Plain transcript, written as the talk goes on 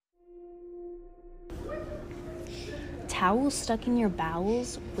towel stuck in your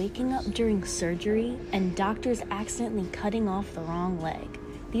bowels, waking up during surgery, and doctors accidentally cutting off the wrong leg.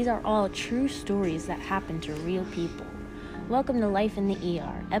 These are all true stories that happen to real people. Welcome to Life in the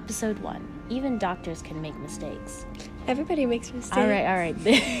ER, Episode 1. Even doctors can make mistakes. Everybody makes mistakes. All right.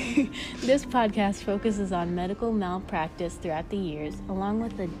 This podcast focuses on medical malpractice throughout the years, along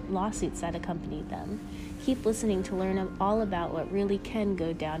with the lawsuits that accompanied them. Keep listening to learn all about what really can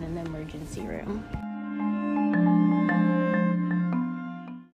go down in the emergency room.